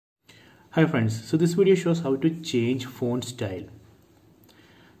Hi friends, so this video shows how to change font style.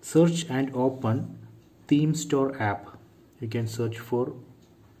 Search and open theme store app. You can search for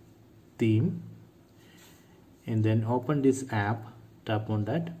theme and then open this app, tap on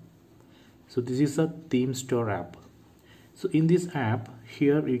that. So this is a theme store app. So in this app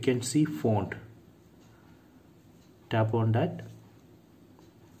here you can see font, tap on that.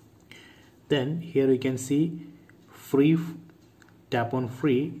 Then here you can see free, tap on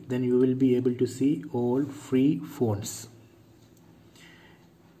free, then you will be able to see all free fonts.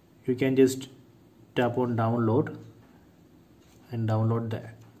 You can just tap on download and download the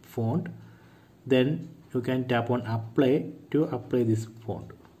font. Then you can tap on apply to apply this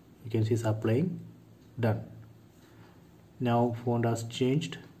font. You can see it's applying, done. Now font has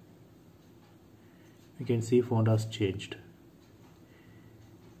changed. You can see font has changed.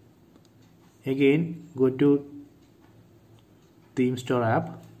 Again go to theme store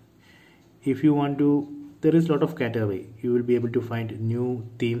app. If you want to, there is a lot of category. You will be able to find new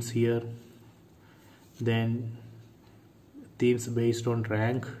themes here, then themes based on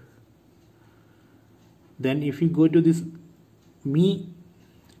rank. Then if you go to this me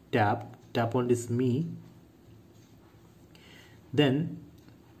tab, tap on this me, then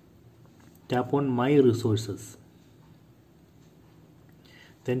tap on my resources,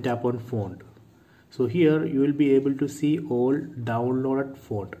 then tap on font. So here you will be able to see all downloaded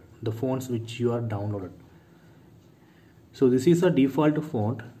font, the fonts which you are downloaded. So this is a default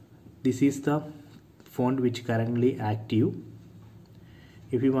font. This is the font which currently active.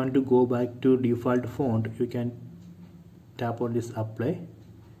 If you want to go back to default font, you can tap on this apply,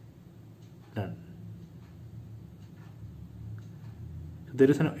 done. So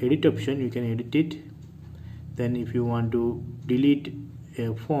there is an edit option, you can edit it. Then if you want to delete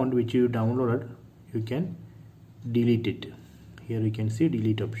a font which you downloaded, you can delete it. Here you can see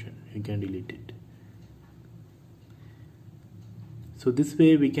delete option, you can delete it. So this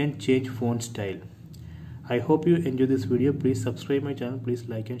way we can change font style. I hope you enjoy this video. Please subscribe my channel, please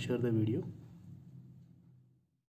like and share the video.